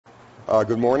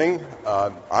Good morning.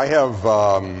 I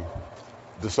have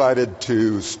decided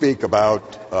to speak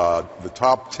about the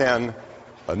top 10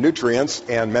 nutrients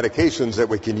and medications that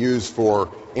we can use for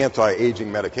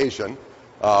anti-aging medication.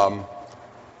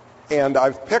 And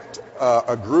I've picked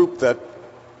a group that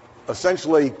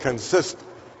essentially consists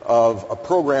of a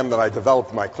program that I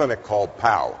developed in my clinic called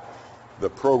POW, the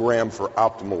Program for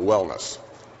Optimal Wellness.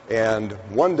 And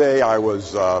one day I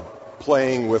was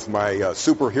playing with my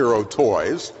superhero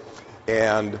toys,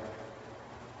 and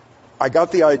I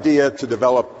got the idea to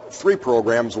develop 3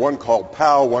 programs, one called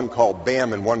POW, one called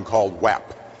BAM, and one called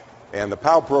WAP. And the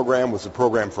POW program was the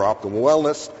Program for Optimal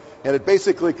Wellness, and it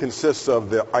basically consists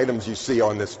of the items you see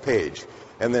on this page.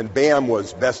 And then BAM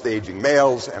was Best Aging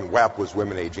Males, and WAP was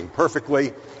Women Aging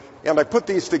Perfectly. And I put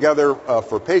these together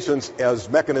for patients as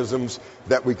mechanisms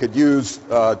that we could use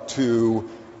to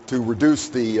reduce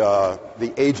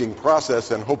the aging process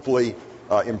and hopefully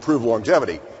improve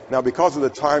longevity. Now, because of the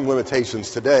time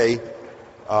limitations today,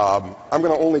 I'm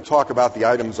going to only talk about the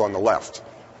items on the left.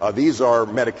 These are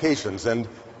medications, and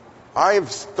I've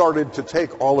started to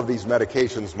take all of these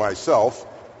medications myself.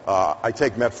 I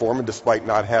take metformin despite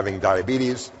not having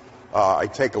diabetes. I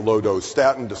take a low-dose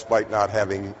statin despite not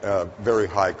having very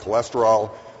high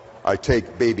cholesterol. I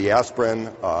take baby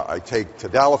aspirin, I take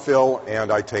tadalafil,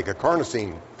 and I take a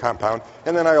carnosine compound.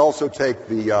 And then I also take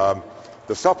the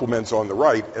supplements on the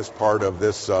right as part of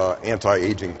this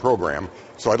anti-aging program.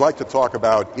 So I'd like to talk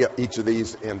about each of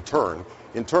these in turn.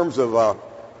 In terms of,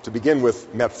 to begin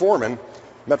with metformin,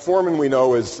 metformin we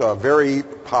know is a very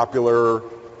popular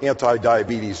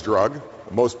anti-diabetes drug,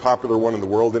 the most popular one in the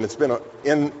world, and it's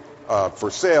been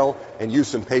for sale and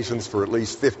use in patients for at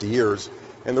least 50 years.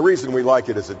 And the reason we like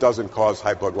it is it doesn't cause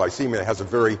hypoglycemia. It has a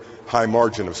very high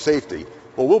margin of safety.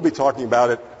 Well, we'll be talking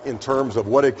about it in terms of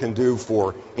what it can do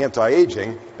for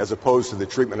anti-aging as opposed to the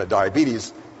treatment of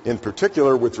diabetes, in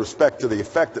particular with respect to the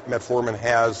effect that metformin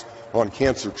has on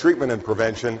cancer treatment and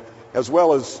prevention, as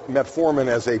well as metformin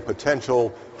as a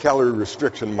potential calorie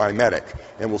restriction mimetic.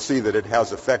 And we'll see that it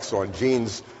has effects on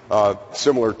genes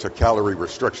similar to calorie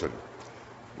restriction.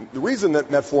 The reason that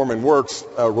metformin works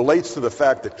relates to the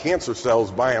fact that cancer cells,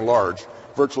 by and large,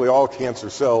 virtually all cancer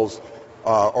cells,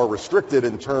 are restricted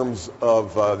in terms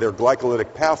of their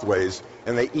glycolytic pathways,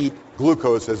 and they eat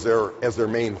glucose as their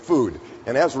main food.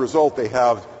 And as a result, they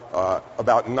have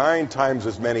about 9 times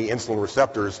as many insulin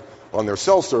receptors on their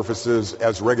cell surfaces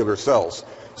as regular cells.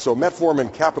 So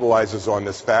metformin capitalizes on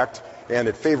this fact, and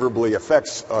it favorably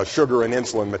affects sugar and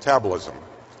insulin metabolism.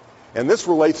 And this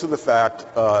relates to the fact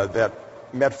that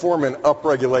metformin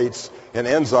upregulates an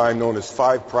enzyme known as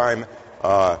 5'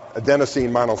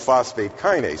 adenosine monophosphate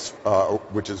kinase,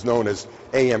 which is known as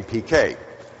AMPK.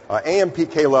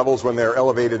 AMPK levels, when they're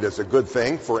elevated, is a good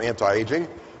thing for anti-aging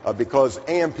because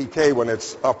AMPK, when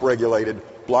it's upregulated,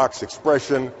 blocks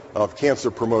expression of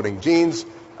cancer-promoting genes,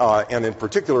 and in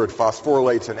particular, it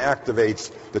phosphorylates and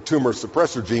activates the tumor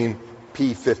suppressor gene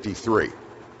P53.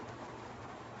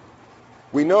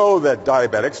 We know that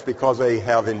diabetics, because they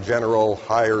have in general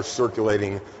higher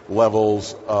circulating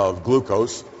levels of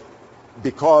glucose,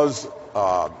 because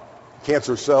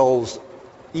cancer cells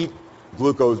eat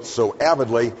glucose so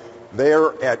avidly,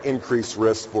 they're at increased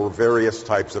risk for various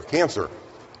types of cancer.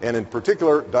 And in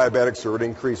particular, diabetics are at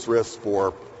increased risk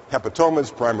for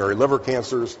hepatomas, primary liver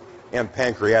cancers, and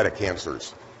pancreatic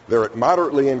cancers. They're at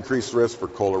moderately increased risk for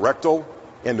colorectal,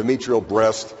 endometrial,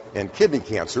 breast, and kidney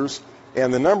cancers.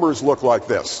 And the numbers look like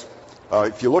this.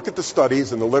 If you look at the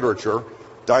studies in the literature,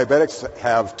 diabetics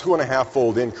have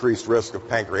 2.5-fold increased risk of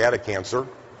pancreatic cancer.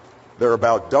 They're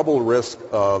about double the risk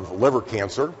of liver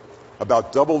cancer,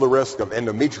 about double the risk of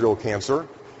endometrial cancer,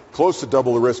 close to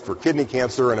double the risk for kidney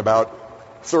cancer, and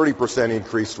about 30%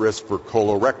 increased risk for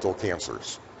colorectal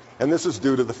cancers. And this is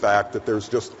due to the fact that there's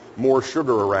just more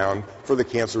sugar around for the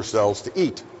cancer cells to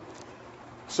eat.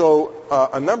 So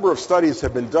a number of studies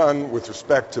have been done with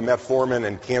respect to metformin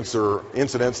and cancer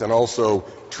incidence and also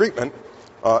treatment.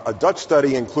 A Dutch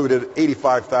study included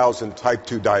 85,000 type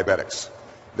 2 diabetics.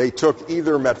 They took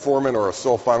either metformin or a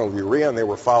sulfonylurea, and they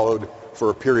were followed for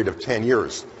a period of 10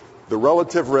 years. The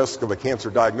relative risk of a cancer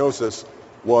diagnosis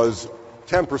was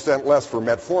 10% less for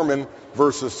metformin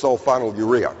versus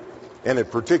sulfonylurea. And in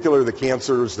particular, the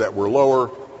cancers that were lower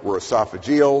were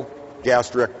esophageal,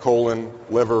 gastric, colon,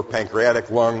 liver,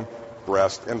 pancreatic, lung,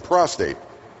 breast, and prostate.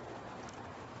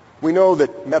 We know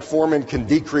that metformin can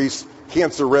decrease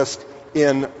cancer risk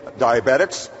in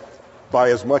diabetics by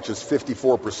as much as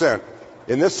 54%.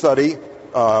 In this study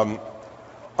of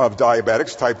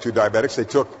diabetics, type 2 diabetics, they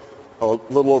took a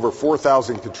little over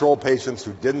 4,000 control patients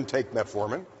who didn't take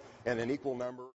metformin, and an equal number